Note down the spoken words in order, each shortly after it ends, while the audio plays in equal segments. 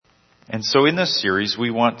And so in this series,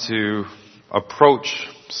 we want to approach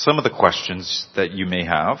some of the questions that you may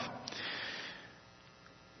have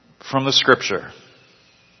from the Scripture.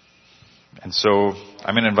 And so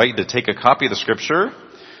I'm going to invite you to take a copy of the Scripture.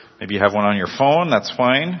 Maybe you have one on your phone, that's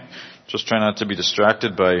fine. Just try not to be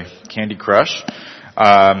distracted by Candy Crush.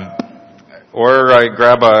 Or I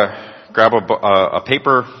grab a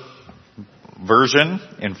paper version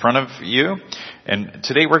in front of you. And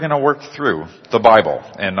today we're going to work through the Bible.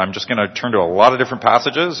 And I'm just going to turn to a lot of different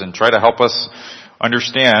passages and try to help us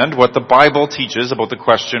understand what the Bible teaches about the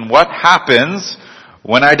question, what happens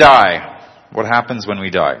when I die? What happens when we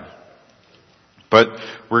die? But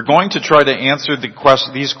we're going to try to answer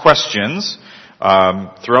these questions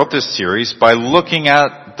throughout this series by looking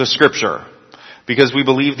at the Scripture. Because we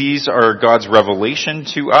believe these are God's revelation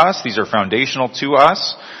to us. These are foundational to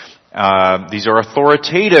us. These are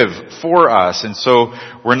authoritative for us. And so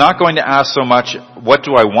we're not going to ask so much, what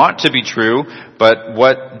do I want to be true? But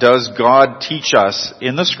what does God teach us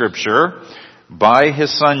in the Scripture by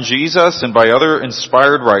His Son Jesus and by other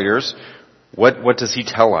inspired writers? What does He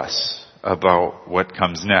tell us about what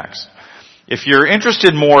comes next? If you're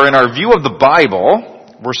interested more in our view of the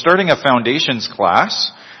Bible, we're starting a foundations class.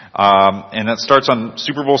 And that starts on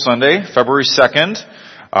Super Bowl Sunday, February 2nd.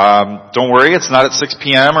 Don't worry, it's not at 6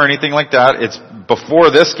 p.m. or anything like that. It's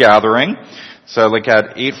before this gathering. So like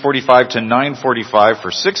at 8:45 to 9:45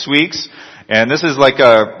 for 6 weeks. And this is like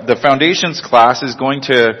the foundations class is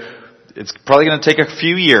it's probably going to take a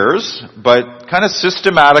few years, but kind of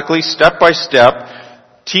systematically, step by step,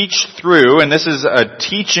 teach through, and this is a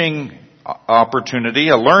teaching opportunity,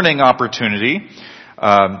 a learning opportunity,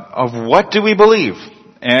 of what do we believe?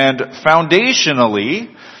 And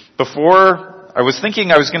foundationally, before I was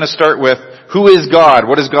thinking I was going to start with who is God?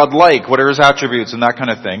 What is God like? What are His attributes? And that kind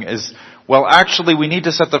of thing actually we need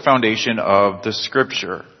to set the foundation of the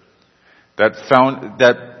Scripture. That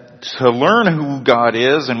to learn who God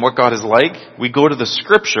is and what God is like, we go to the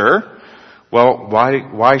Scripture. Well,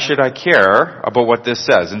 why should I care about what this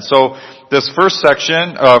says? And so this first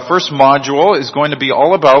module is going to be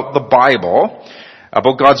all about the Bible,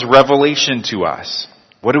 about God's revelation to us.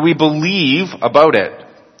 What do we believe about it?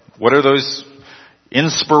 What are those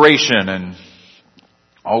inspiration and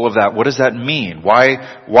all of that? What does that mean? Why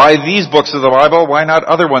these books of the Bible? Why not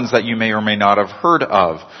other ones that you may or may not have heard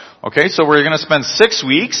of? Okay, so we're going to spend 6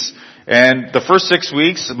 weeks, and the first 6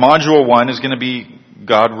 weeks, module 1 is going to be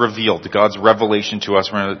God revealed, God's revelation to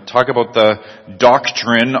us. We're going to talk about the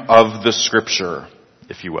doctrine of the Scripture,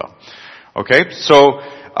 if you will. Okay, so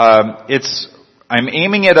I'm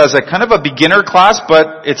aiming it as a kind of a beginner class,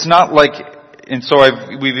 but it's not like, and so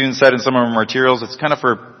we've even said in some of our materials, it's kind of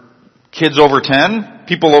for kids over 10,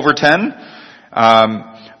 people over 10,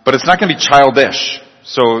 but it's not going to be childish.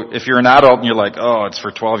 So if you're an adult and you're like, oh, it's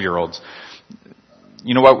for 12-year-olds,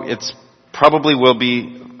 you know what, it's probably will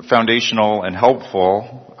be foundational and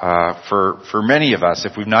helpful for many of us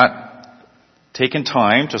if we've not taken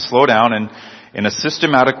time to slow down and in a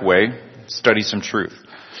systematic way study some truth.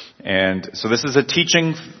 And so this is a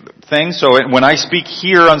teaching thing. So when I speak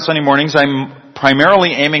here on Sunday mornings, I'm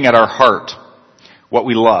primarily aiming at our heart, what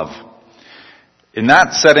we love. In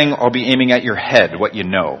that setting, I'll be aiming at your head, what you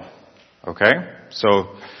know. Okay?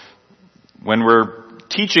 So when we're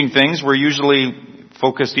teaching things, we're usually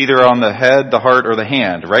focused either on the head, the heart, or the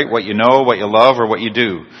hand, right? What you know, what you love, or what you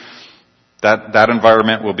do. That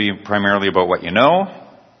environment will be primarily about what you know.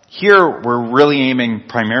 Here, we're really aiming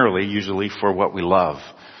primarily, usually, for what we love.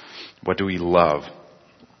 What do we love?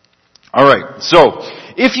 Alright, so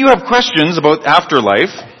if you have questions about afterlife,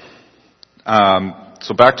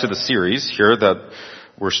 so back to the series here that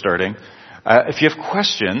we're starting. If you have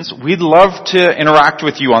questions, we'd love to interact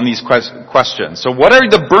with you on these questions. So what are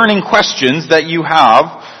the burning questions that you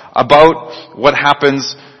have about what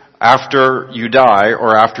happens after you die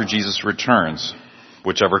or after Jesus returns?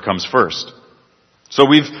 Whichever comes first. So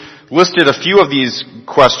we've listed a few of these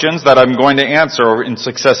questions that I'm going to answer in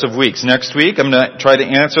successive weeks. Next week, I'm going to try to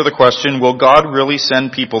answer the question, will God really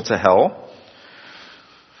send people to hell?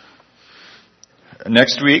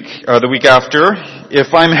 Next week, or the week after,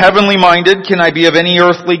 if I'm heavenly minded, can I be of any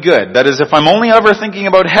earthly good? That is, if I'm only ever thinking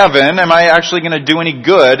about heaven, am I actually going to do any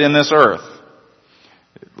good in this earth?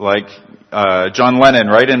 Like John Lennon,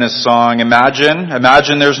 right, in his song,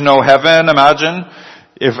 Imagine there's no heaven, imagine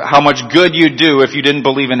how much good you'd do if you didn't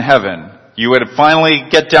believe in heaven. You would finally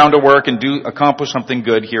get down to work and accomplish something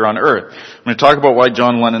good here on earth. I'm going to talk about why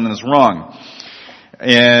John Lennon is wrong.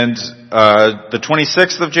 And the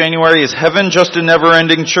 26th of January is heaven just a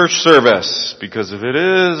never-ending church service? Because if it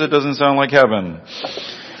is, it doesn't sound like heaven.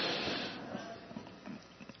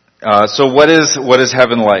 So what is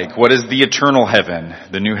heaven like? What is the eternal heaven,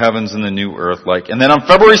 the new heavens and the new earth like? And then on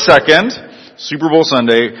February 2nd, Super Bowl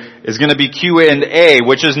Sunday, is going to be Q&A,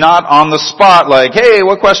 which is not on the spot like, hey,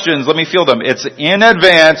 what questions? Let me field them. It's in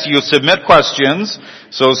advance. You submit questions.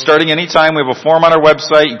 So starting anytime, we have a form on our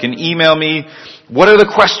website. You can email me. What are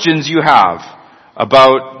the questions you have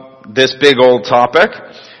about this big old topic?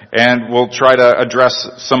 And we'll try to address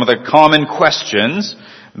some of the common questions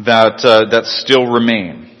that still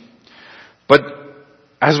remain. But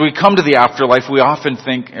as we come to the afterlife, we often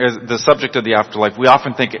think, as the subject of the afterlife, we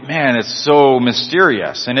often think, man, it's so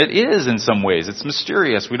mysterious. And it is in some ways. It's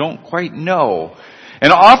mysterious. We don't quite know.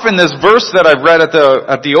 And often this verse that I've read at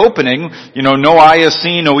the opening, no eye has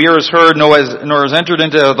seen, no ear has heard, nor has entered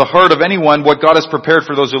into the heart of anyone what God has prepared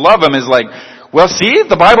for those who love Him, is like, well, see,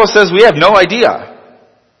 the Bible says we have no idea.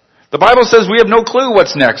 The Bible says we have no clue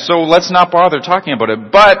what's next, so let's not bother talking about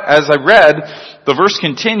it. But as I read, the verse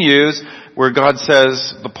continues where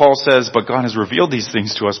Paul says, but God has revealed these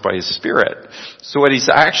things to us by His Spirit. So what he's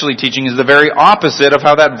actually teaching is the very opposite of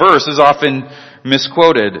how that verse is often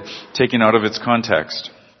misquoted, taken out of its context.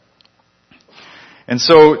 And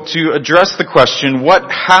so to address the question, what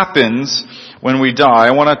happens when we die,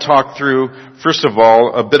 I want to talk through, first of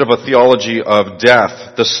all, a bit of a theology of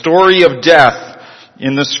death. The story of death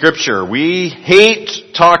in the Scripture. We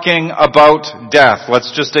hate talking about death.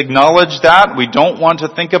 Let's just acknowledge that. We don't want to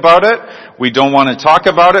think about it. We don't want to talk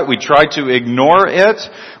about it. We try to ignore it.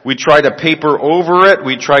 We try to paper over it.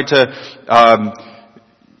 We try to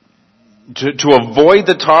avoid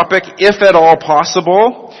the topic, if at all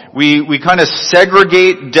possible. We kind of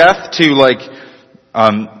segregate death to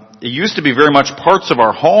it used to be very much parts of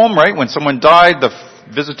our home, right? When someone died, the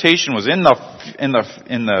visitation was in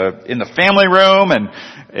the family room,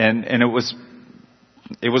 and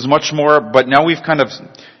it was much more. But now we've kind of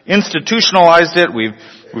institutionalized it.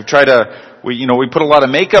 We've tried to we put a lot of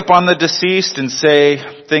makeup on the deceased and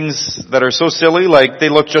say things that are so silly, like they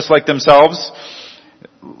look just like themselves.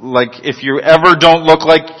 Like if you ever don't look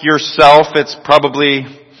like yourself, it's probably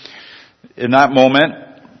in that moment.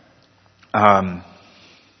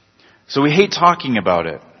 So we hate talking about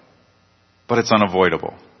it. But it's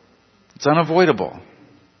unavoidable. It's unavoidable.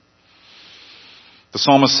 The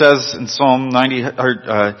psalmist says in Psalm 90,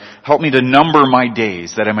 help me to number my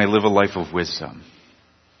days that I may live a life of wisdom.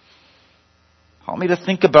 Help me to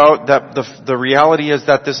think about that the reality is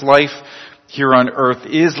that this life here on earth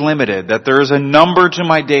is limited, that there is a number to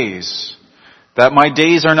my days, that my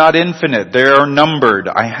days are not infinite, they are numbered.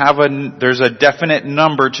 There's a definite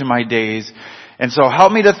number to my days. And so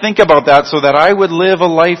help me to think about that so that I would live a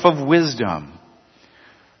life of wisdom.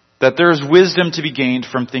 That there's wisdom to be gained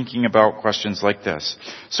from thinking about questions like this.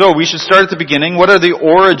 So we should start at the beginning. What are the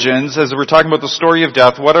origins, as we're talking about the story of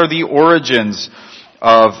death, what are the origins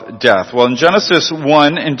of death? Well, in Genesis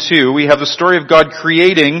 1 and 2, we have the story of God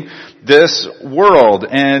creating this world.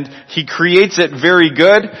 And He creates it very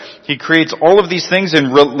good. He creates all of these things in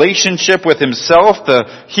relationship with Himself.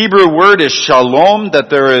 The Hebrew word is shalom, that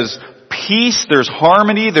there is peace, there's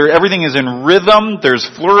harmony, everything is in rhythm, there's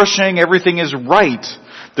flourishing, everything is right.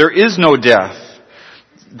 There is no death.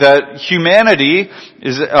 That humanity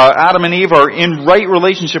Adam and Eve are in right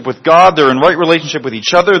relationship with God, they're in right relationship with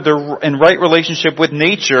each other, they're in right relationship with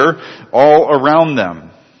nature all around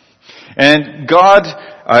them. And God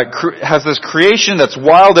has this creation that's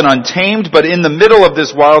wild and untamed, but in the middle of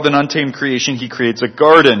this wild and untamed creation, He creates a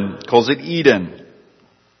garden, calls it Eden.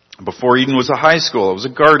 Before Eden was a high school, it was a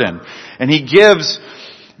garden. And He gives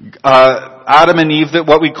Adam and Eve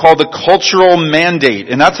what we call the cultural mandate.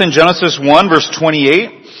 And that's in Genesis 1 verse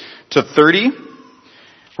 28 to 30,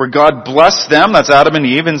 where God blessed them, that's Adam and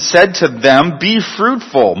Eve, and said to them, be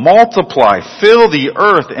fruitful, multiply, fill the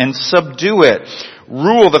earth and subdue it.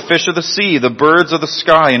 Rule the fish of the sea, the birds of the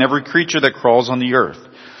sky, and every creature that crawls on the earth.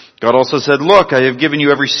 God also said, look, I have given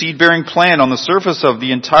you every seed-bearing plant on the surface of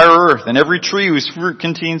the entire earth, and every tree whose fruit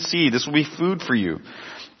contains seed. This will be food for you.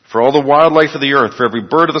 For all the wildlife of the earth, for every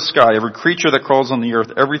bird of the sky, every creature that crawls on the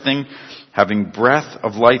earth, everything having breath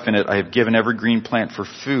of life in it, I have given every green plant for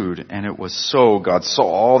food. And it was so. God saw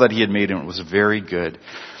all that He had made, and it was very good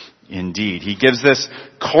indeed. He gives this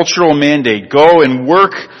cultural mandate. Go and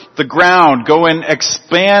work the ground. Go and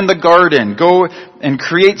expand the garden. Go and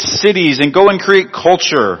create cities, and go and create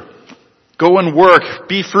culture. Go and work,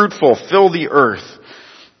 be fruitful, fill the earth,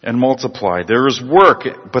 and multiply. There was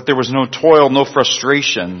work, but there was no toil, no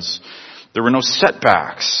frustrations. There were no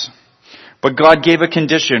setbacks. But God gave a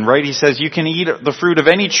condition, right? He says, you can eat the fruit of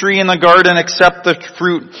any tree in the garden except the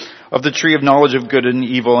fruit of the tree of knowledge of good and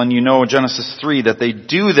evil. And you know in Genesis 3 that they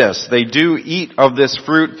do this. They do eat of this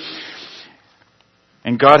fruit.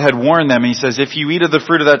 And God had warned them, and he says, if you eat of the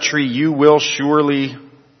fruit of that tree, you will surely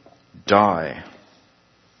die.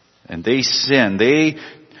 And they sinned. They,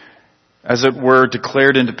 as it were,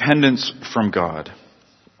 declared independence from God.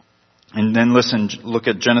 And then listen, look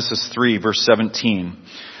at Genesis 3, verse 17.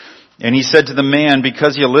 And he said to the man,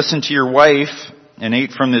 because you listened to your wife and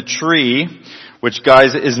ate from the tree, which,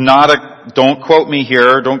 guys, is not don't quote me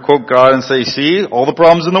here, don't quote God and say, see, all the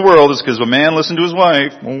problems in the world is because a man listened to his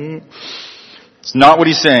wife. It's not what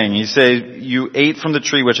he's saying. He says, you ate from the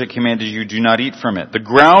tree which I commanded you, do not eat from it. The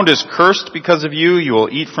ground is cursed because of you. You will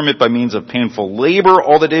eat from it by means of painful labor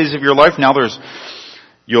all the days of your life. Now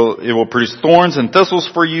it will produce thorns and thistles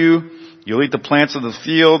for you. You'll eat the plants of the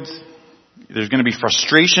field. There's going to be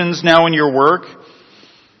frustrations now in your work.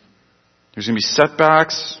 There's going to be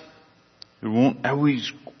setbacks. It won't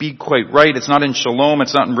always be quite right. It's not in shalom.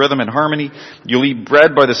 It's not in rhythm and harmony. You'll eat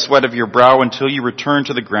bread by the sweat of your brow until you return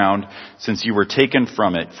to the ground, since you were taken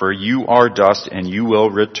from it. For you are dust, and you will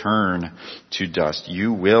return to dust.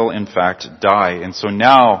 You will, in fact, die. And so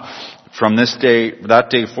now, from that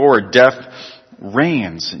day forward, death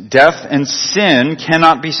reigns. Death and sin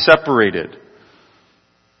cannot be separated.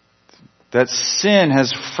 That sin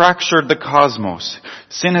has fractured the cosmos.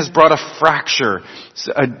 Sin has brought a fracture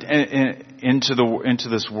into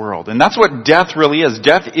this world. And that's what death really is.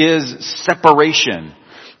 Death is separation.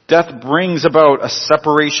 Death brings about a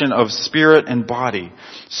separation of spirit and body.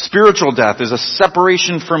 Spiritual death is a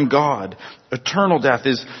separation from God. Eternal death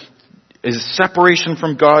is separation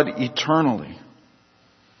from God eternally.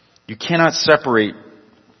 You cannot separate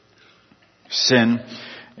sin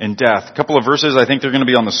and death. A couple of verses, I think they're going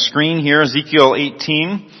to be on the screen here. Ezekiel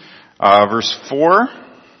 18, verse 4.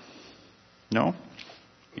 No?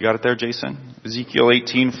 You got it there, Jason? Ezekiel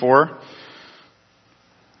 18:4. I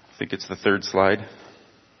think it's the third slide.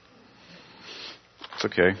 It's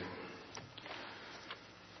okay.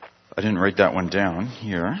 I didn't write that one down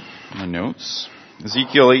here in the notes.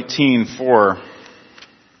 Ezekiel 18:4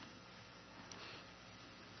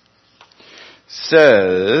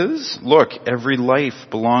 says, look, every life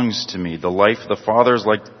belongs to me. The life of the Father is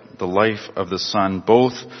like the life of the Son.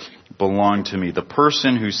 Both belong to me. The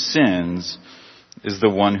person who sins is the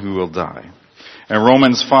one who will die. And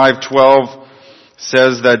Romans 5:12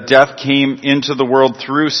 says that death came into the world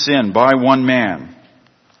through sin by one man.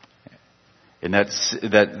 And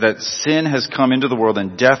that sin has come into the world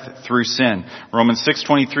and death through sin. Romans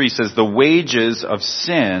 6:23 says the wages of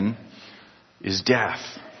sin is death.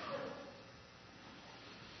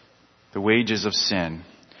 The wages of sin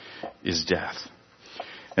is death.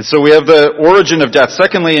 And so we have the origin of death.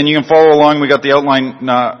 Secondly, and you can follow along, we got the outline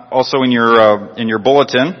also in your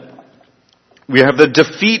bulletin. We have the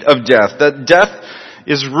defeat of death. That death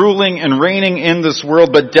is ruling and reigning in this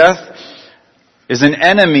world, but death is an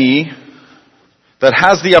enemy that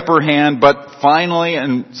has the upper hand, but finally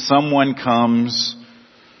and someone comes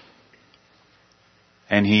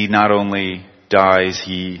and he not only dies,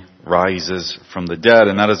 he rises from the dead.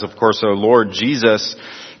 And that is, of course, our Lord Jesus,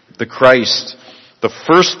 the Christ, the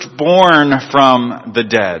firstborn from the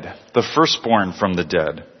dead. The firstborn from the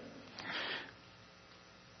dead.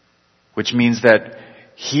 Which means that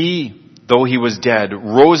he, though he was dead,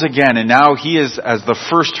 rose again, and now he is as the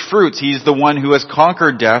first fruits. He's the one who has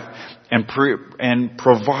conquered death and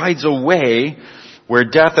provides a way where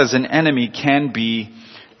death as an enemy can be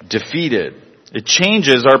defeated. It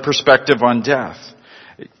changes our perspective on death.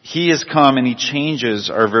 He has come and he changes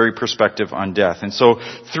our very perspective on death. And so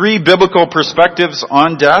 3 biblical perspectives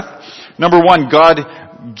on death. Number 1,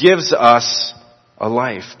 God gives us a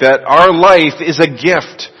life. That our life is a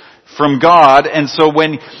gift from God. And so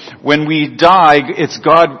when we die, it's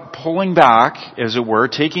God pulling back, as it were,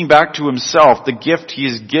 taking back to himself the gift he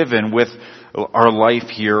has given with our life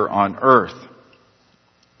here on earth.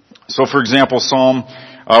 So for example, Psalm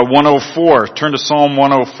 104. Turn to Psalm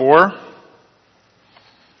 104.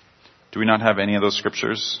 Do we not have any of those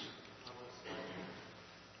scriptures?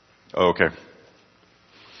 Oh, okay.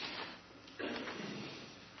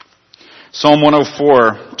 Psalm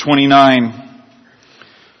 104:29.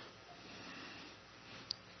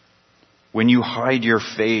 When you hide your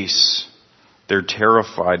face, they're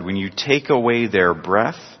terrified. When you take away their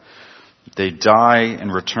breath, they die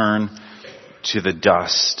and return to the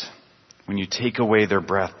dust. When you take away their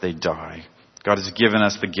breath, they die. God has given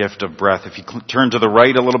us the gift of breath. If you turn to the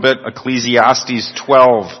right a little bit, Ecclesiastes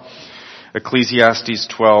 12. Ecclesiastes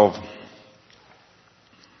 12.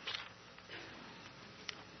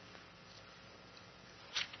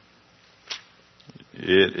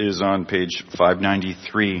 It is on page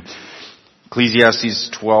 593.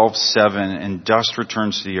 Ecclesiastes 12:7. And dust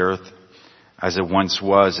returns to the earth, as it once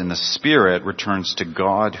was, and the spirit returns to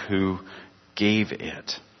God who gave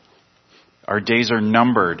it. Our days are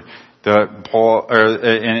numbered.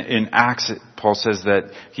 In Acts, Paul says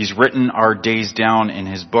that he's written our days down in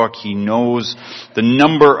his book. He knows the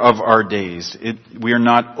number of our days. We are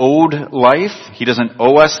not owed life. He doesn't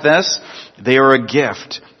owe us this. They are a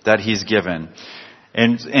gift that he's given.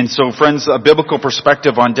 And so, friends, a biblical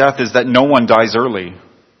perspective on death is that no one dies early.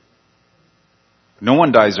 No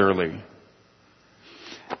one dies early.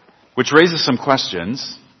 Which raises some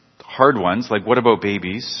questions, hard ones, like what about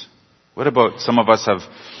babies? What about some of us have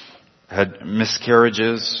had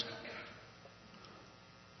miscarriages?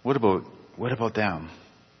 What about them?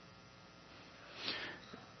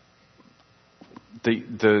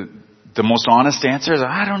 The most honest answer is,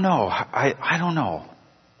 I don't know. I don't know.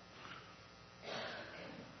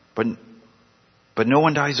 But no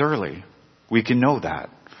one dies early. We can know that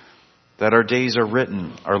our days are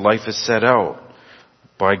written, our life is set out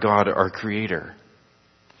by God, our Creator.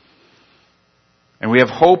 And we have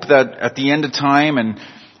hope that at the end of time and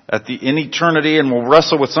in eternity, and we'll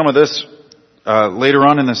wrestle with some of this later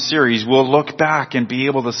on in the series, we'll look back and be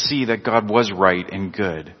able to see that God was right and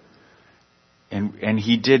good. And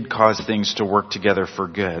He did cause things to work together for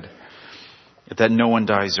good. That no one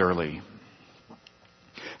dies early.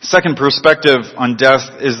 Second perspective on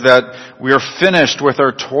death is that we are finished with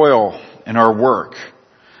our toil and our work.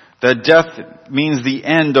 That death means the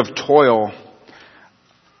end of toil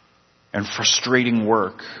and frustrating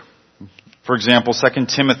work. For example, 2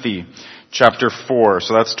 Timothy chapter 4.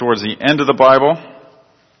 So that's towards the end of the Bible.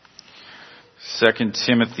 2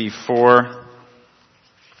 Timothy 4.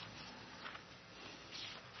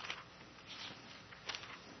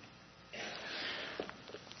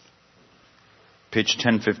 Page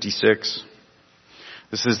 1056.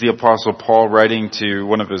 This is the Apostle Paul writing to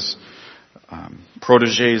one of his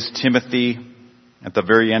proteges, Timothy, at the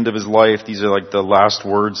very end of his life. These are like the last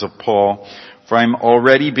words of Paul. For I am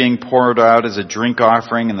already being poured out as a drink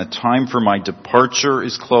offering, and the time for my departure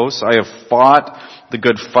is close. I have fought the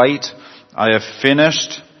good fight. I have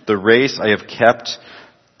finished the race. I have kept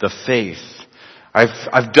the faith.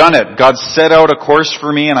 I've done it. God set out a course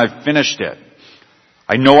for me, and I've finished it.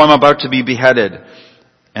 I know I'm about to be beheaded,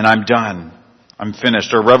 and I'm done. I'm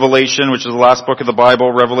finished. Or Revelation, which is the last book of the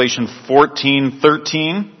Bible, Revelation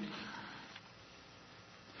 14:13.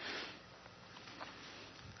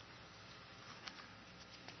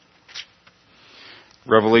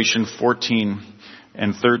 Revelation 14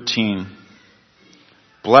 and 13.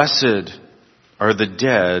 Blessed are the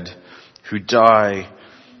dead who die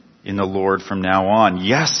in the Lord from now on.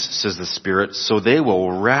 Yes, says the Spirit, so they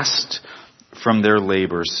will rest from their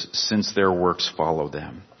labors, since their works follow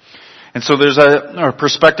them. And so there's a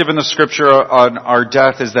perspective in the Scripture on our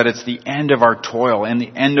death is that it's the end of our toil and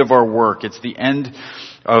the end of our work. It's the end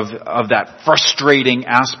of that frustrating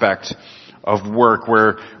aspect of work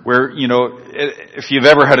where, you know, if you've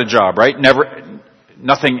ever had a job, right?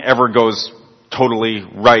 Nothing ever goes totally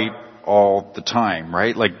right all the time,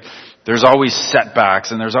 right? Like, there's always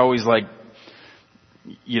setbacks and there's always like,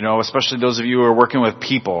 you know, especially those of you who are working with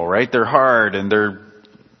people, right? They're hard and they're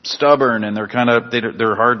stubborn and they're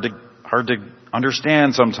they're hard to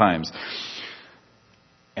understand sometimes.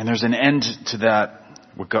 And there's an end to that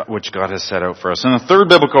which God has set out for us. And the third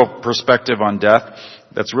biblical perspective on death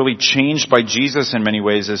that's really changed by Jesus in many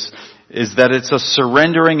ways is that it's a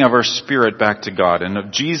surrendering of our spirit back to God.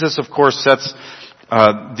 And Jesus, of course, sets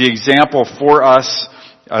the example for us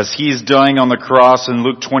as He's dying on the cross. In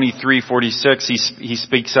Luke 23:46, he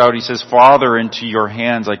speaks out. He says, Father, into your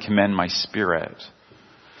hands I commend my spirit.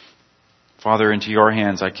 Father, into your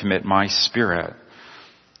hands I commit my spirit.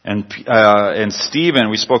 And Stephen,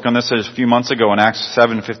 we spoke on this a few months ago in Acts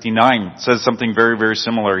 7:59, says something very, very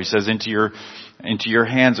similar. He says, into your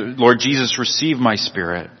hands, Lord Jesus, receive my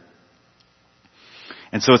spirit.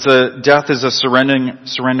 And so death is a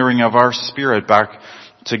surrendering of our spirit back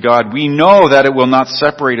to God. We know that it will not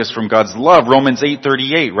separate us from God's love. Romans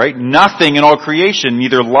 8:38, right? Nothing in all creation,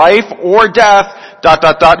 neither life or death, ...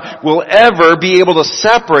 will ever be able to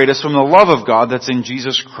separate us from the love of God that's in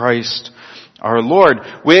Jesus Christ our Lord.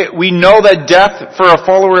 We know that death for a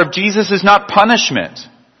follower of Jesus is not punishment.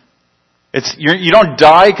 You don't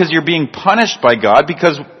die because you're being punished by God,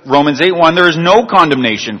 because Romans 8:1, there is no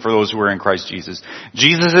condemnation for those who are in Christ Jesus.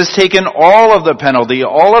 Jesus has taken all of the penalty,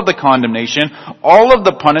 all of the condemnation, all of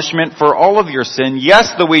the punishment for all of your sin.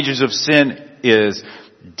 Yes, the wages of sin is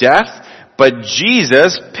death, but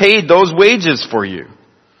Jesus paid those wages for you.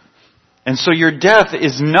 And so your death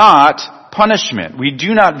is not punishment. We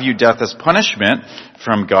do not view death as punishment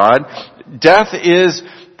from God. Death is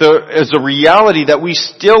as a reality that we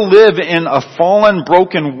still live in a fallen,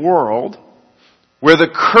 broken world where the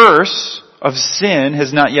curse of sin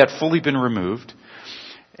has not yet fully been removed.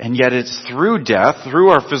 And yet it's through death, through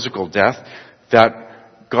our physical death,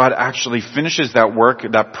 that God actually finishes that work,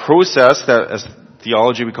 that process that as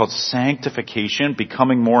theology we call sanctification,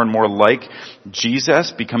 becoming more and more like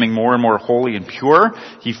Jesus, becoming more and more holy and pure.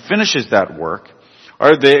 He finishes that work.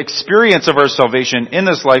 The experience of our salvation in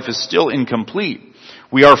this life is still incomplete.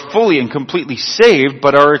 We are fully and completely saved,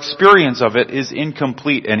 but our experience of it is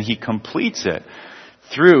incomplete, and He completes it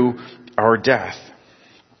through our death.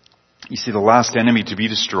 You see, the last enemy to be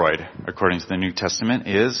destroyed, according to the New Testament,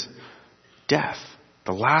 is death.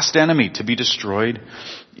 The last enemy to be destroyed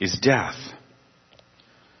is death.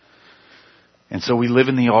 And so we live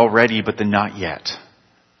in the already but the not yet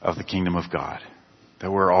of the kingdom of God.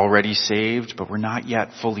 That we're already saved, but we're not yet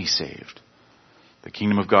fully saved. The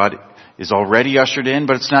kingdom of God is already ushered in,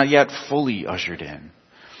 but it's not yet fully ushered in.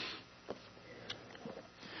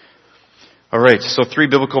 Alright, so 3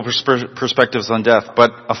 biblical perspectives on death,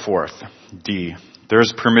 but a fourth. D.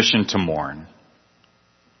 There's permission to mourn.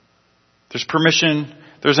 There's permission,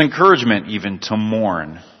 there's encouragement even to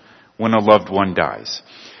mourn when a loved one dies.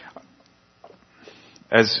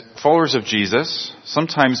 As followers of Jesus,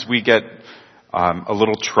 sometimes we get a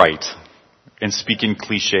little trite in speaking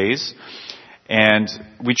cliches, and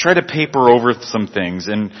we try to paper over some things,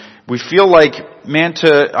 and we feel like,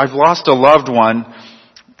 I've lost a loved one,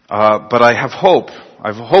 but I have hope.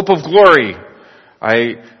 I have hope of glory.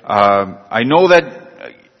 I know that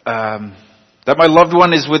my loved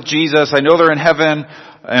one is with Jesus. I know they're in heaven,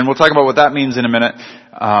 and we'll talk about what that means in a minute.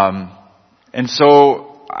 And so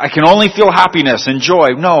I can only feel happiness and joy.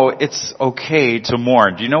 No, it's okay to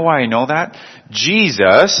mourn. Do you know why I know that?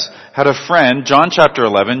 Jesus had a friend, John chapter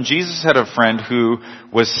 11, Jesus had a friend who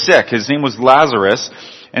was sick. His name was Lazarus.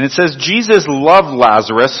 And it says Jesus loved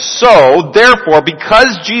Lazarus, so therefore,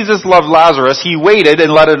 because Jesus loved Lazarus, He waited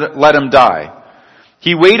and let him die.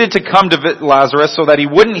 He waited to come to Lazarus so that He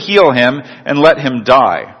wouldn't heal him and let him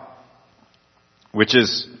die. Which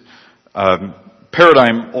is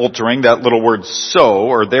paradigm altering, that little word so,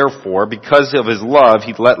 or therefore, because of His love,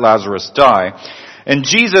 He let Lazarus die. And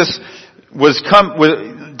Jesus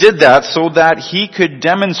did that so that He could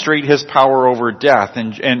demonstrate His power over death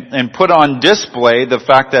and put on display the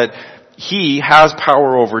fact that He has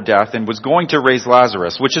power over death and was going to raise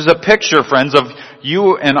Lazarus, which is a picture, friends, of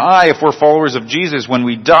you and I, if we're followers of Jesus, when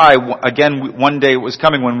we die, again, one day was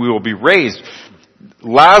coming when we will be raised.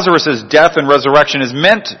 Lazarus' death and resurrection is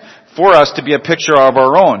meant for us to be a picture of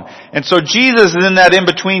our own. And so Jesus is in that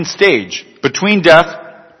in-between stage, between death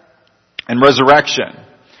and resurrection.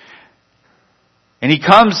 And He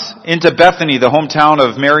comes into Bethany, the hometown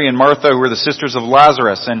of Mary and Martha, who were the sisters of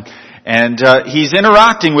Lazarus, and He's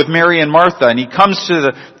interacting with Mary and Martha, and He comes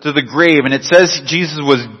to the grave, and it says Jesus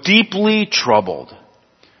was deeply troubled.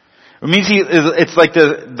 It means it's like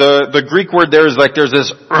the Greek word there is like there's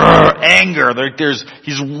this anger,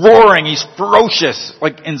 He's roaring, He's ferocious,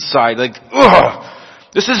 like inside, like,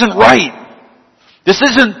 this isn't right. This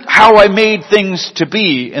isn't how I made things to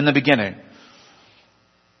be in the beginning.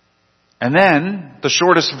 And then, the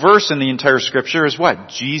shortest verse in the entire scripture is what?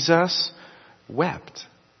 Jesus wept.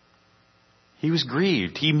 He was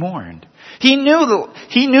grieved. He mourned. He knew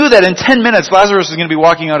that in 10 minutes Lazarus was going to be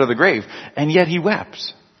walking out of the grave, and yet He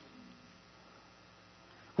wept.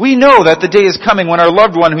 We know that the day is coming when our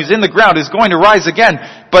loved one who's in the ground is going to rise again,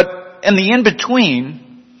 but in the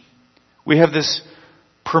in-between, we have this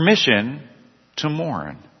permission to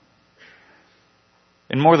mourn.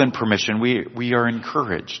 And more than permission, we are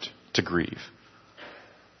encouraged to grieve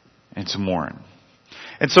and to mourn.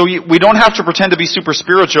 And so we don't have to pretend to be super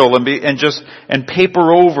spiritual and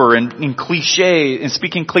paper over and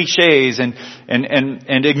speaking cliches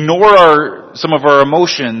and ignore some of our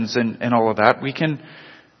emotions and all of that. We can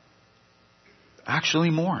actually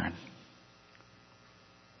mourn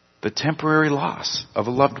the temporary loss of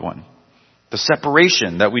a loved one, the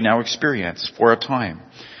separation that we now experience for a time.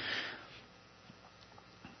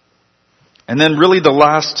 And then really the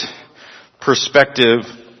last perspective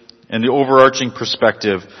and the overarching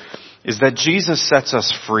perspective is that Jesus sets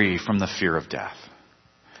us free from the fear of death.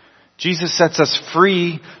 Jesus sets us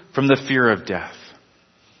free from the fear of death.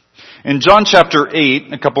 In John chapter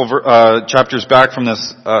 8, a couple of chapters back from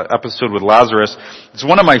this episode with Lazarus, it's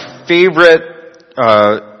one of my favorite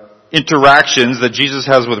interactions that Jesus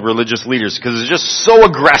has with religious leaders because it's just so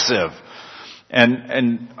aggressive.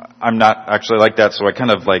 And I'm not actually like that, so I kind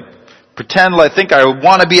of like think I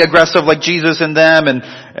want to be aggressive like Jesus and them,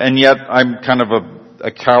 and yet I'm kind of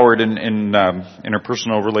a coward in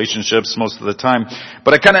interpersonal relationships most of the time,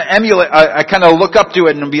 but I kind of emulate. I kind of look up to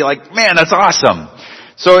it and be like, man, that's awesome.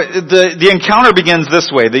 So the encounter begins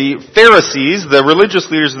this way. The Pharisees, the religious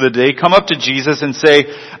leaders of the day, come up to Jesus and say,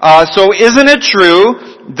 so isn't it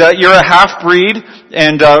true that you're a half-breed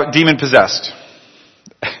and demon possessed?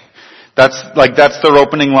 That's their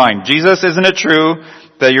opening line. Jesus, isn't it true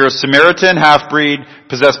that you're a Samaritan half-breed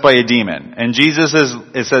possessed by a demon? And Jesus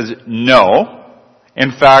says, no.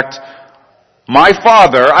 In fact, my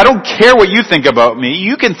Father, I don't care what you think about me.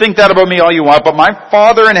 You can think that about me all you want, but my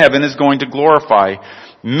Father in heaven is going to glorify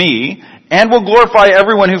me and will glorify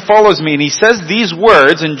everyone who follows me. And he says these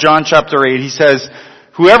words in John chapter 8. He says,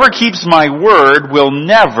 whoever keeps my word will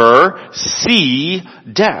never see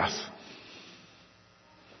death.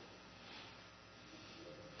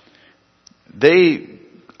 They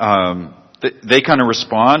kind of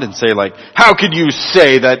respond and say like, how could you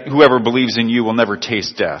say that whoever believes in you will never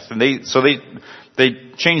taste death? And they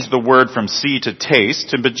change the word from see to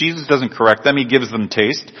taste, but Jesus doesn't correct them. He gives them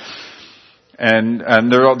taste. And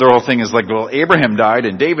their whole thing is like, well, Abraham died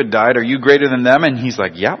and David died. Are you greater than them? And he's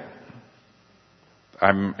like, yep.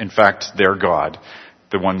 I'm, in fact, their God,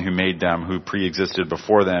 the one who made them, who pre-existed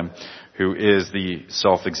before them, who is the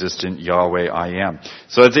self-existent Yahweh I am.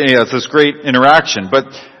 So it's this great interaction. But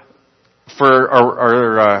for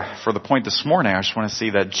the point this morning, I just want to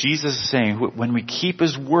say that Jesus is saying, when we keep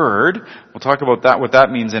His word, we'll talk about that, what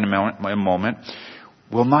that means in a moment,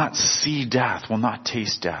 we'll not see death, we'll not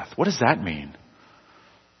taste death. What does that mean?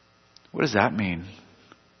 What does that mean?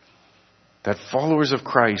 That followers of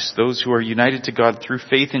Christ, those who are united to God through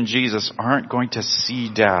faith in Jesus, aren't going to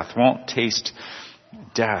see death, won't taste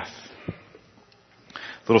death.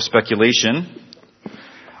 Little speculation.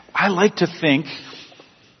 I like to think,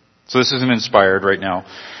 so this isn't inspired right now,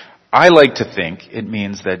 I like to think it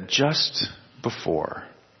means that just before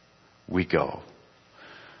we go,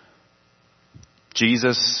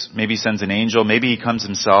 Jesus maybe sends an angel, maybe He comes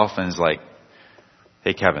Himself and is like,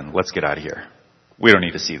 hey Kevin, let's get out of here. We don't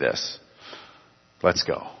need to see this. Let's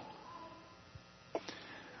go.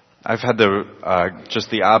 I've had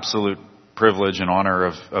just the absolute privilege and honor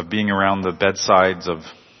of being around the bedsides of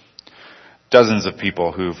dozens of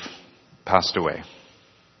people who've passed away.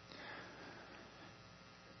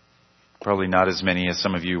 Probably not as many as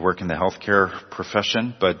some of you work in the healthcare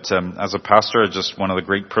profession, but as a pastor, just one of the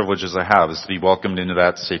great privileges I have is to be welcomed into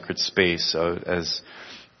that sacred space as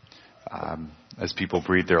people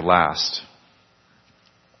breathe their last.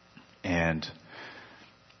 And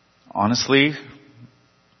honestly,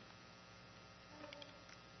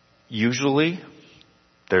 usually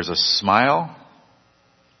there's a smile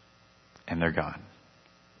and they're gone.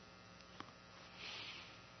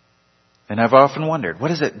 And I've often wondered, what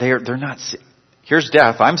is it? They're not, here's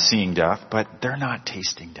death, I'm seeing death, but they're not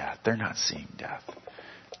tasting death. They're not seeing death.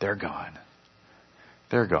 They're gone.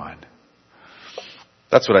 They're gone.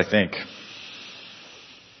 That's what I think.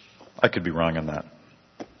 I could be wrong on that.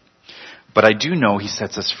 But I do know He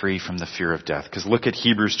sets us free from the fear of death. Because look at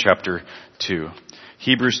Hebrews chapter 2.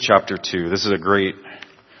 Hebrews chapter 2. This is a great,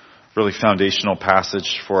 really foundational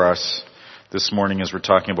passage for us this morning as we're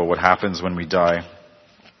talking about what happens when we die.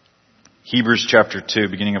 Hebrews chapter 2,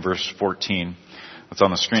 beginning of verse 14. That's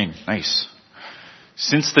on the screen. Nice.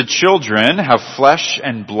 Since the children have flesh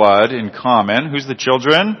and blood in common. Who's the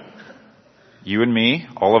children? You and me.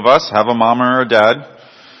 All of us have a mama or a dad.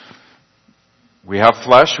 We have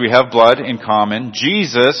flesh, we have blood in common.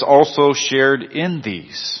 Jesus also shared in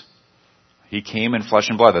these. He came in flesh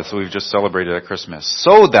and blood. That's what we've just celebrated at Christmas.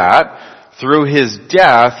 So that through His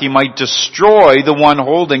death, He might destroy the one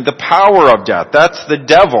holding the power of death. That's the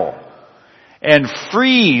devil. And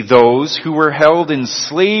free those who were held in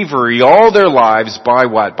slavery all their lives by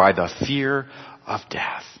what? By the fear of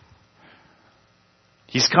death.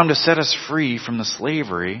 He's come to set us free from the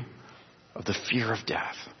slavery of the fear of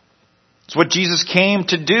death. It's what Jesus came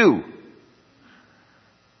to do.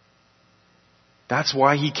 That's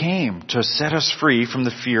why He came, to set us free from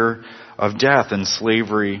the fear of death and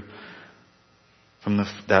slavery from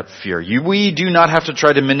that fear. We do not have to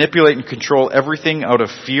try to manipulate and control everything out of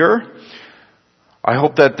fear. I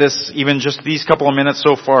hope that even just these couple of minutes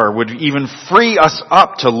so far, would even free us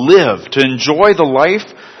up to live, to enjoy the life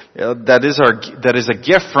that is a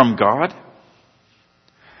gift from God.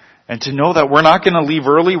 And to know that we're not going to leave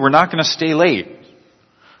early, we're not going to stay late.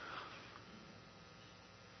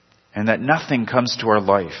 And that nothing comes to our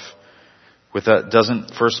life that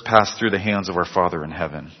doesn't first pass through the hands of our Father in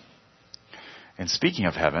heaven. And speaking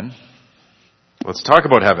of heaven, let's talk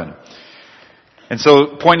about heaven. And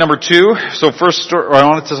so point number 2, so first I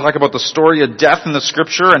wanted to talk about the story of death in the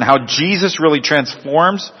scripture and how Jesus really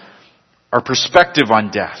transforms our perspective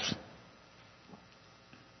on death.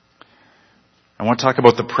 I want to talk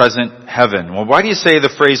about the present heaven. Well, why do you say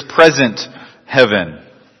the phrase present heaven?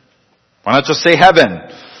 Why not just say heaven?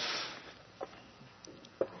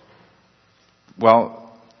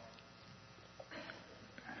 Well,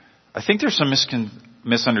 I think there's some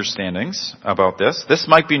misunderstandings about this. This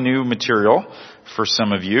might be new material for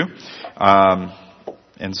some of you.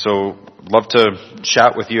 And so love to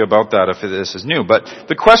chat with you about that if this is new. But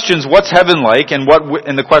the questions, what's heaven like, and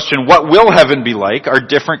the question, what will heaven be like, are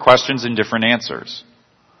different questions and different answers.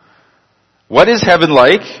 What is heaven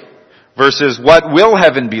like versus what will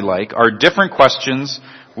heaven be like are different questions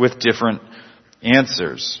with different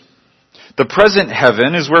answers. The present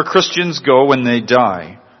heaven is where Christians go when they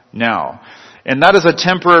die now. And that is a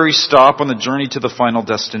temporary stop on the journey to the final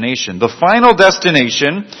destination. The final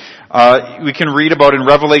destination, we can read about in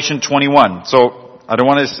Revelation 21. So, I don't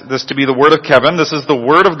want this to be the word of Kevin. This is the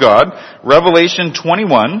word of God. Revelation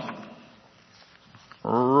 21.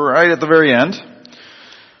 Right at the very end.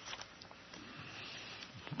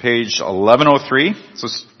 Page 1103. So,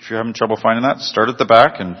 if you're having trouble finding that, start at the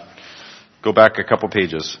back and go back a couple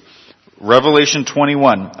pages. Revelation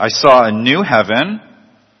 21. I saw a new heaven.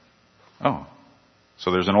 Oh. So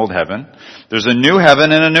there's an old heaven. There's a new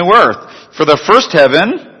heaven and a new earth. For the first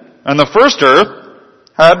heaven and the first earth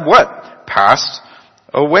had what? Passed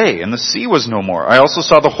away, and the sea was no more. I also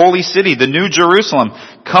saw the holy city, the new Jerusalem,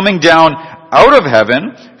 coming down out of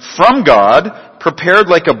heaven from God, prepared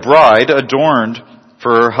like a bride adorned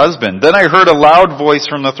for her husband. Then I heard a loud voice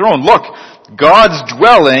from the throne. Look, God's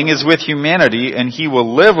dwelling is with humanity, and He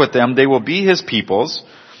will live with them. They will be His peoples,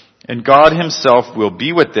 and God Himself will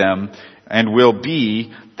be with them and will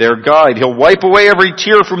be their guide. He'll wipe away every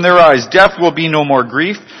tear from their eyes. Death will be no more.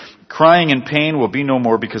 Grief, crying and pain will be no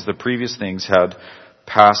more, because the previous things had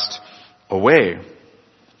passed away.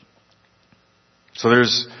 So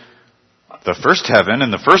there's the first heaven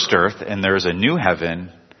and the first earth, and there's a new heaven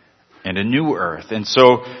and a new earth. And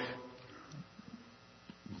so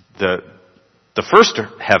the first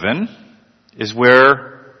heaven is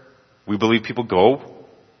where we believe people go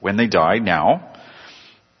when they die now.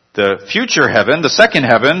 The future heaven, the second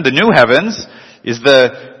heaven, the new heavens, is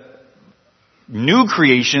the new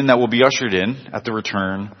creation that will be ushered in at the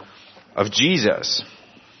return of Jesus.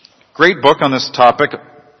 Great book on this topic,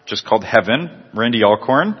 just called Heaven, Randy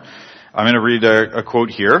Alcorn. I'm going to read a quote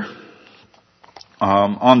here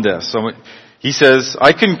on this. So he says,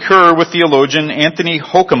 I concur with theologian Anthony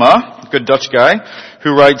Hoekema, good Dutch guy,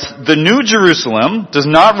 who writes, the New Jerusalem does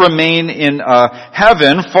not remain in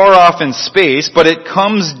heaven far off in space, but it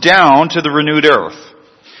comes down to the renewed earth.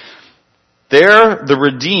 There, the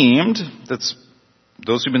redeemed, that's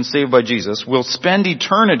those who've been saved by Jesus, will spend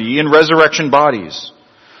eternity in resurrection bodies.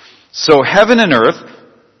 So heaven and earth,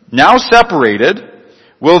 now separated,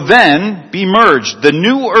 will then be merged. The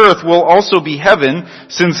new earth will also be heaven,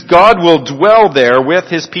 since God will dwell there with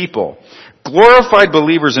His people. Glorified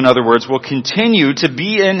believers, in other words, will continue to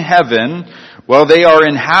be in heaven while they are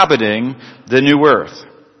inhabiting the new earth.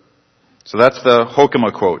 So that's the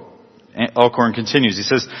Hoekema quote. Alcorn continues. He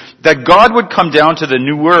says, that God would come down to the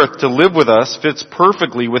new earth to live with us fits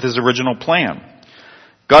perfectly with His original plan.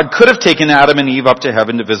 God could have taken Adam and Eve up to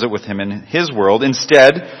heaven to visit with Him in His world.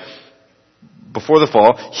 Instead, before the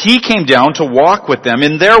fall, He came down to walk with them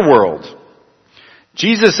in their world.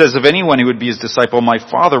 Jesus says of anyone who would be His disciple, my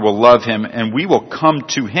Father will love him, and we will come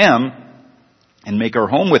to him and make our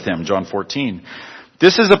home with him, John 14.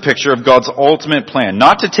 This is a picture of God's ultimate plan,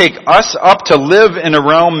 not to take us up to live in a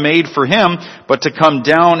realm made for Him, but to come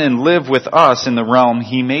down and live with us in the realm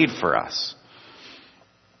He made for us.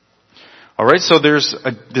 Alright, so there's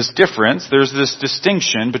this difference, there's this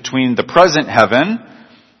distinction between the present heaven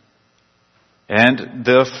and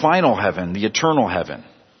the final heaven, the eternal heaven.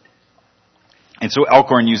 And so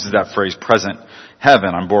Alcorn uses that phrase, present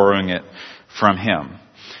heaven. I'm borrowing it from him.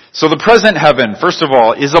 So the present heaven, first of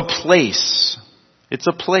all, is a place. It's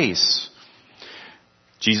a place.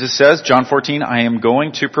 Jesus says, John 14, I am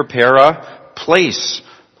going to prepare a place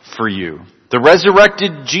for you. The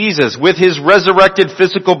resurrected Jesus with His resurrected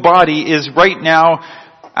physical body is right now,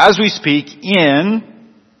 as we speak, in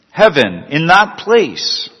heaven, in that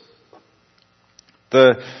place.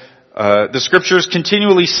 The scriptures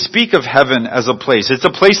continually speak of heaven as a place. It's a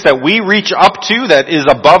place that we reach up to, that is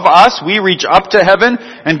above us. We reach up to heaven,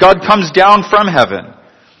 and God comes down from heaven.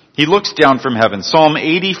 He looks down from heaven. Psalm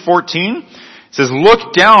 80:14 says,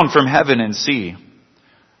 look down from heaven and see.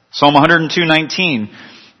 Psalm 102:19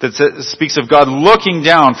 that speaks of God looking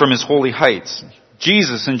down from His holy heights.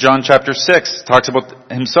 Jesus in John chapter 6 talks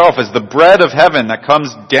about himself as the bread of heaven that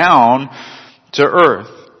comes down to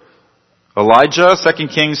earth. Elijah, 2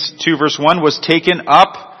 Kings 2 verse 1, was taken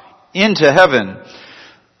up into heaven.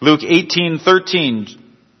 Luke 18:13,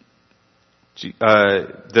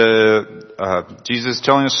 Jesus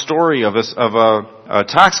telling a story of a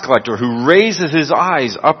tax collector who raises his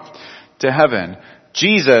eyes up to heaven.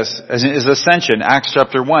 Jesus, as in his ascension, Acts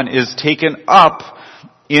chapter 1, is taken up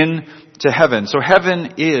into heaven. So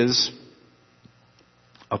heaven is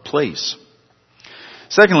a place.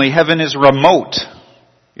 Secondly, heaven is remote.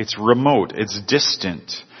 It's remote. It's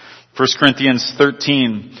distant. 1 Corinthians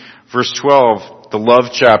 13, verse 12, the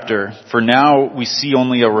love chapter. For now we see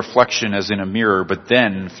only a reflection as in a mirror, but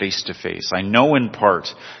then face to face. I know in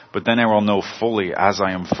part, but then I will know fully as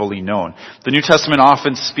I am fully known. The New Testament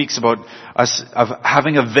often speaks about us of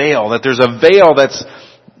having a veil, that there's a veil that's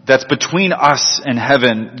between us and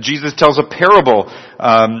heaven. Jesus tells a parable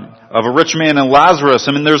of a rich man and Lazarus.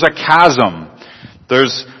 I mean, there's a chasm.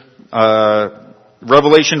 There's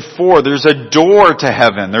Revelation 4, there's a door to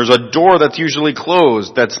heaven. There's a door that's usually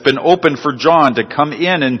closed, that's been opened for John to come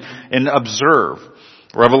in and observe.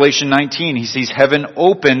 Revelation 19, he sees heaven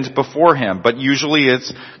opened before him, but usually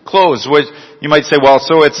it's closed. Which you might say, well,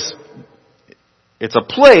 so it's a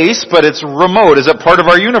place, but it's remote. Is it part of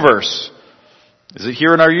our universe? Is it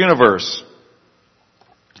here in our universe?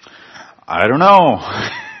 I don't know.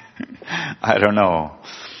 I don't know.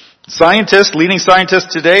 Leading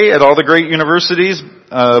scientists today at all the great universities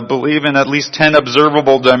believe in at least 10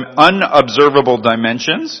 unobservable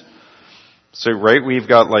dimensions. So, right, we've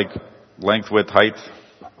got like length, width, height,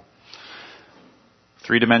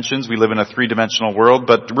 3 dimensions. We live in a 3-dimensional world,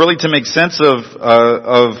 but really to make sense of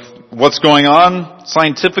what's going on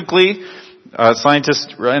scientifically,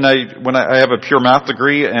 scientists, and I have a pure math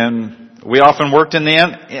degree, and we often worked in the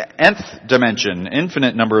nth dimension,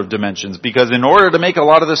 infinite number of dimensions, because in order to make a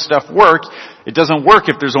lot of this stuff work, it doesn't work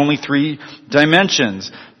if there's only 3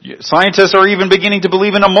 dimensions. Scientists are even beginning to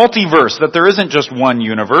believe in a multiverse, that there isn't just one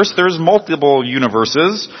universe, there's multiple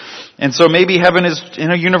universes, and so maybe heaven is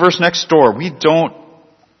in a universe next door. We don't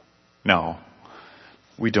know.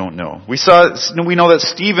 We don't know. We know that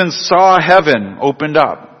Stephen saw heaven opened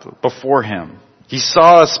up before him. He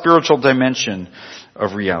saw a spiritual dimension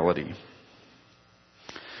of reality.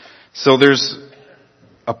 So there's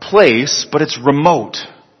a place, but it's remote.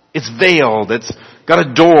 It's veiled. It's got a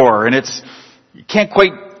door, and you can't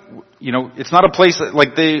quite, it's not a place that,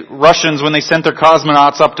 like the Russians when they sent their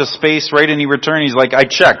cosmonauts up to space, right, and he returned, he's like, I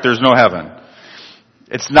checked, there's no heaven.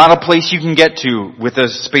 It's not a place you can get to with a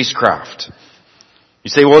spacecraft. You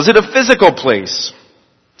say, well, is it a physical place?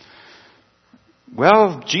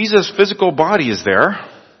 Well, Jesus' physical body is there.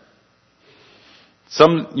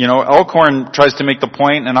 Elkhorn tries to make the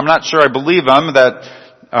point, and I'm not sure I believe him, that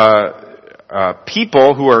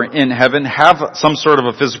people who are in heaven have some sort of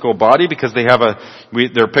a physical body because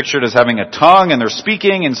they're pictured as having a tongue and they're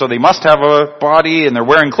speaking, and so they must have a body, and they're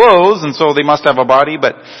wearing clothes, and so they must have a body,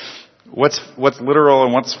 but what's literal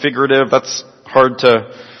and what's figurative, that's hard to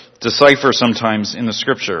decipher sometimes in the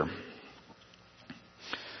scripture.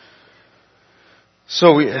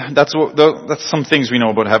 So that's some things we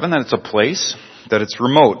know about heaven, that it's a place, that it's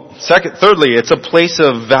remote. Thirdly, it's a place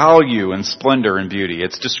of value and splendor and beauty.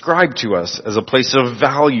 It's described to us as a place of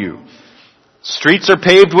value. Streets are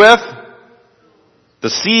paved with, the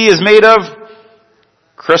sea is made of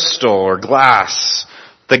crystal or glass.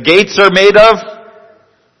 The gates are made of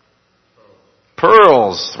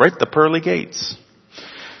pearls, right? The pearly gates.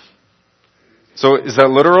 So is that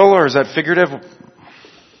literal or is that figurative?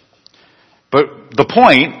 But the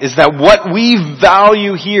point is that what we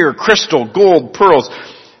value here, crystal, gold, pearls,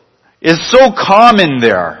 is so common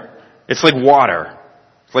there. It's like water.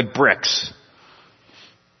 It's like bricks.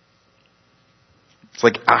 It's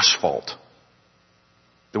like asphalt.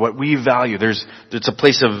 What we value, it's a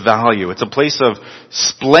place of value. It's a place of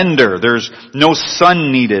splendor. There's no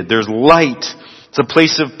sun needed. There's light. It's a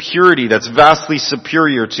place of purity that's vastly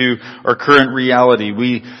superior to our current reality.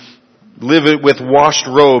 We live it with washed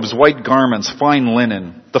robes, white garments, fine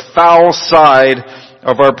linen. The foul side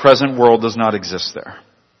of our present world does not exist there.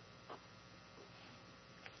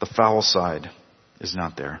 The foul side is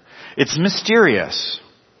not there. It's mysterious.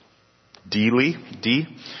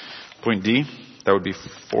 Point D, that would be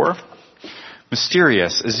 4.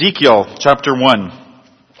 Mysterious. Ezekiel chapter 1.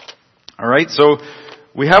 Alright, so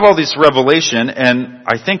we have all this revelation, and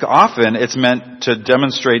I think often it's meant to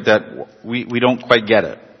demonstrate that we don't quite get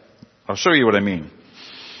it. I'll show you what I mean.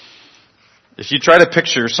 If you try to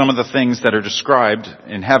picture some of the things that are described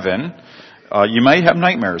in heaven, you might have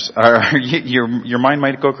nightmares. Your mind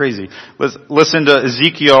might go crazy. Listen to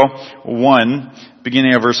Ezekiel 1,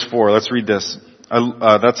 beginning of verse 4. Let's read this.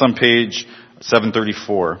 That's on page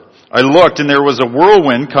 734. I looked, and there was a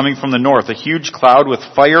whirlwind coming from the north, a huge cloud with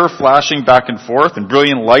fire flashing back and forth and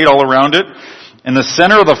brilliant light all around it. In the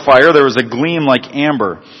center of the fire there was a gleam like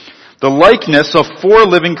amber. The likeness of 4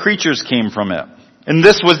 living creatures came from it. And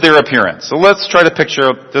this was their appearance. So let's try to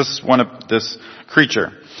picture this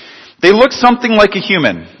creature. They looked something like a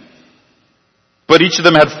human, but each of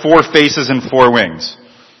them had 4 faces and 4 wings.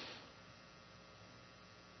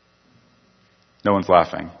 No one's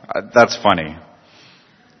laughing. That's funny.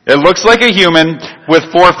 It looks like a human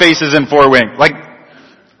with 4 faces and 4 wings. Like,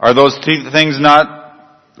 are those 2 things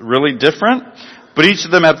not really different? But each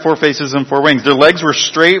of them had 4 faces and 4 wings. Their legs were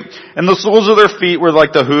straight, and the soles of their feet were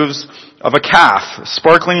like the hooves of a calf,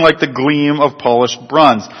 sparkling like the gleam of polished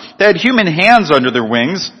bronze. They had human hands under their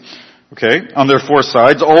wings, on their 4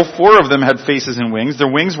 sides. All 4 of them had faces and wings. Their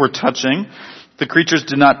wings were touching. The creatures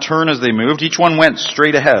did not turn as they moved. Each one went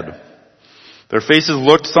straight ahead. Their faces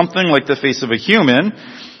looked something like the face of a human,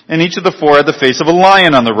 and each of the 4 had the face of a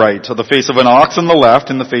lion on the right, the face of an ox on the left,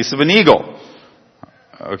 and the face of an eagle.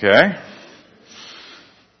 Okay?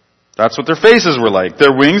 That's what their faces were like.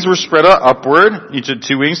 Their wings were spread out upward, each had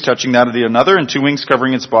 2 wings touching that of the another, and 2 wings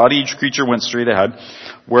covering its body. Each creature went straight ahead.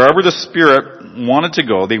 Wherever the spirit wanted to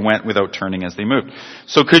go, they went without turning as they moved.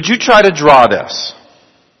 So could you try to draw this?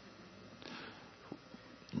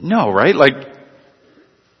 No, right? Like,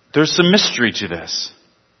 there's some mystery to this.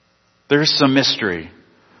 There's some mystery.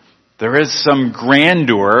 There is some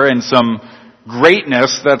grandeur and some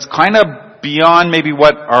greatness that's kind of beyond maybe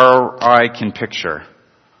what our eye can picture.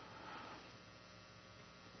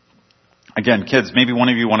 Again, kids, maybe one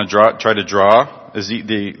of you want to try to draw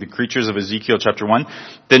the creatures of Ezekiel chapter 1.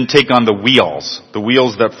 Then take on the wheels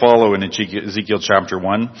that follow in Ezekiel chapter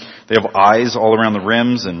 1. They have eyes all around the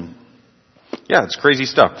rims, and yeah, it's crazy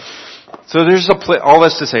stuff. So there's all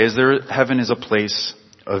this to say is heaven is a place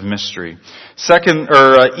of mystery.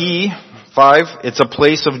 E5, it's a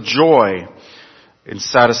place of joy and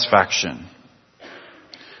satisfaction.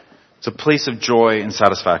 It's a place of joy and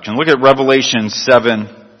satisfaction. Look at Revelation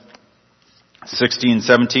 7:16,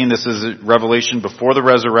 17. This is Revelation before the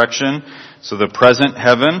resurrection. So the present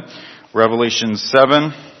heaven. Revelation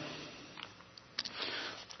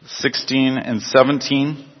 7:16 and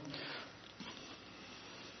 17.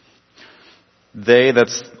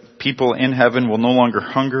 That's people in heaven, will no longer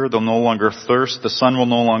hunger, they'll no longer thirst, the sun will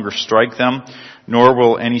no longer strike them, nor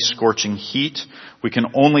will any scorching heat. We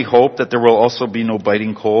can only hope that there will also be no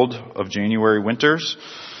biting cold of January winters.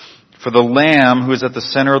 For the Lamb who is at the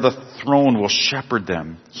center of the throne will shepherd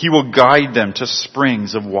them. He will guide them to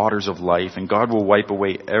springs of waters of life, and God will wipe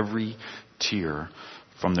away every tear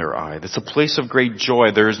from their eye. It's a place of great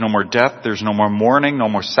joy. There is no more death, there's no more mourning, no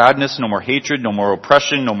more sadness, no more hatred, no more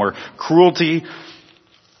oppression, no more cruelty.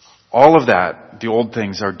 All of that, the old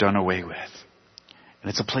things are done away with. And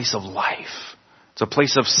it's a place of life. It's a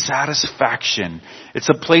place of satisfaction. It's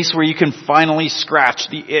a place where you can finally scratch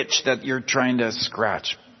the itch that you're trying to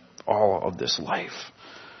scratch all of this life.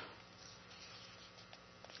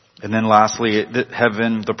 And then lastly,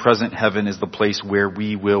 the present heaven is the place where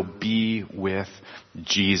we will be with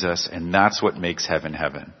Jesus. And that's what makes heaven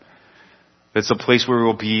heaven. It's a place where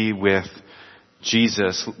we'll be with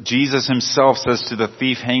Jesus. Jesus himself says to the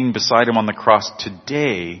thief hanging beside him on the cross,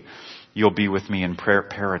 today you'll be with me in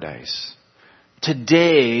paradise.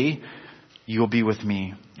 Today you'll be with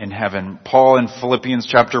me in heaven. Paul in Philippians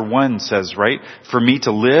chapter 1 says, right, for me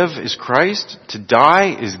to live is Christ, to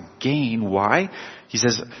die is gain. Why? He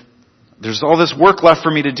says, there's all this work left for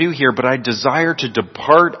me to do here, but I desire to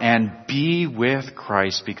depart and be with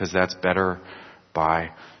Christ because that's better by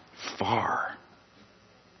far.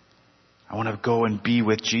 I want to go and be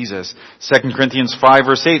with Jesus. 2 Corinthians 5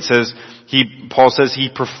 verse 8 says, Paul says he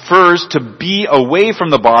prefers to be away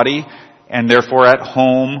from the body and therefore at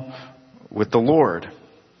home with the Lord.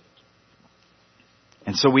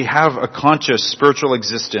 And so we have a conscious spiritual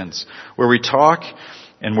existence where we talk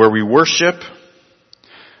and where we worship.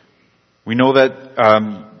 We know that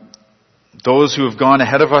those who have gone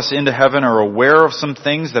ahead of us into heaven are aware of some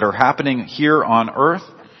things that are happening here on earth.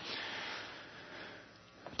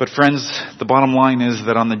 But friends, the bottom line is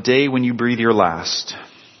that on the day when you breathe your last,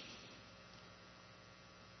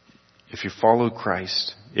 if you follow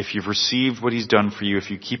Christ, if you've received what he's done for you, if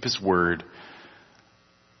you keep his word,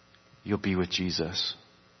 you'll be with Jesus.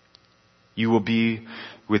 You will be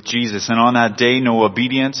with Jesus. And on that day, no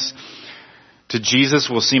obedience to Jesus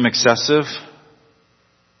will seem excessive.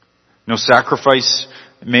 No sacrifice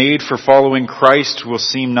made for following Christ will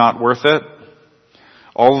seem not worth it.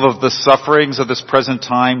 All of the sufferings of this present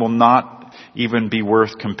time will not even be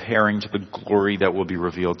worth comparing to the glory that will be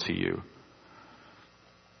revealed to you.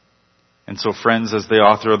 And so, friends, as the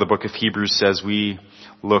author of the book of Hebrews says, we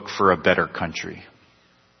look for a better country,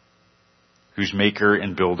 whose maker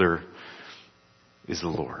and builder is the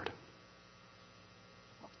Lord.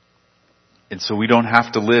 And so we don't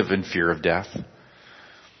have to live in fear of death,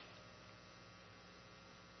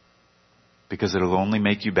 because it'll only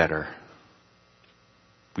make you better.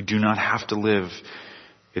 We do not have to live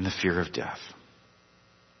in the fear of death.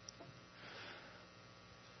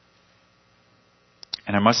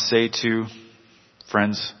 And I must say too,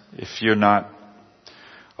 friends, if you're not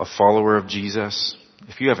a follower of Jesus,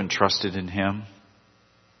 if you haven't trusted in Him,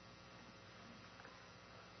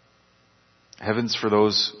 heavens for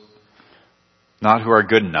those not who are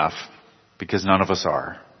good enough, because none of us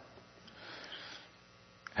are.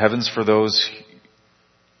 Heavens for those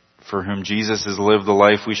for whom Jesus has lived the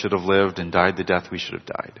life we should have lived and died the death we should have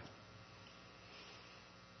died.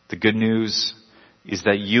 The good news is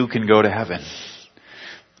that you can go to heaven.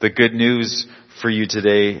 The good news for you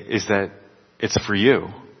today is that it's for you.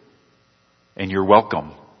 And you're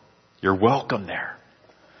welcome. You're welcome there.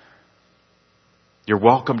 You're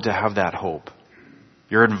welcome to have that hope.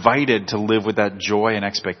 You're invited to live with that joy and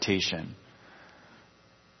expectation.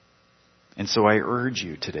 And so I urge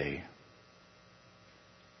you today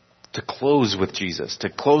to close with Jesus, to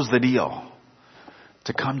close the deal,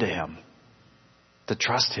 to come to Him, to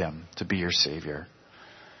trust Him to be your Savior,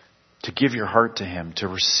 to give your heart to Him, to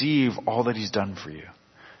receive all that He's done for you.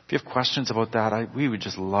 If you have questions about that, we would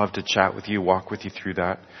just love to chat with you, walk with you through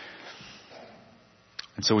that.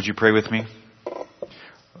 And so would you pray with me?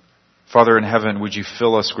 Father in heaven, would you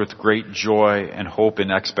fill us with great joy and hope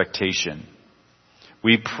and expectation?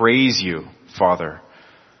 We praise you, Father.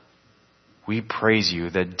 We praise you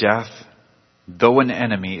that death, though an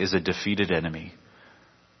enemy, is a defeated enemy.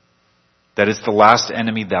 That it's the last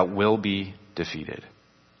enemy that will be defeated.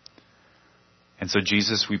 And so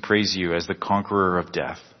Jesus, we praise you as the conqueror of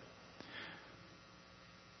death.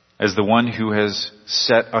 As the one who has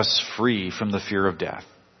set us free from the fear of death.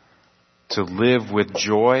 To live with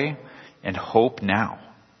joy and hope now.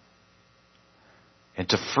 And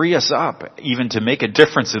to free us up, even to make a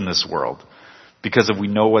difference in this world, because we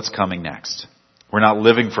know what's coming next. We're not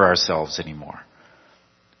living for ourselves anymore.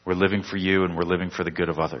 We're living for you, and we're living for the good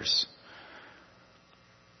of others.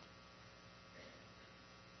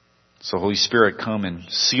 So Holy Spirit, come and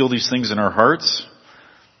seal these things in our hearts.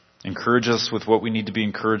 Encourage us with what we need to be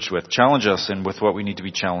encouraged with. Challenge us and with what we need to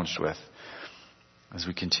be challenged with. As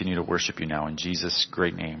we continue to worship you now in Jesus'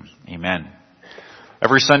 great name. Amen.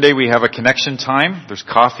 Every Sunday we have a connection time. There's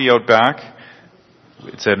coffee out back.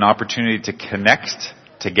 It's an opportunity to connect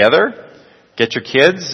together. Get your kids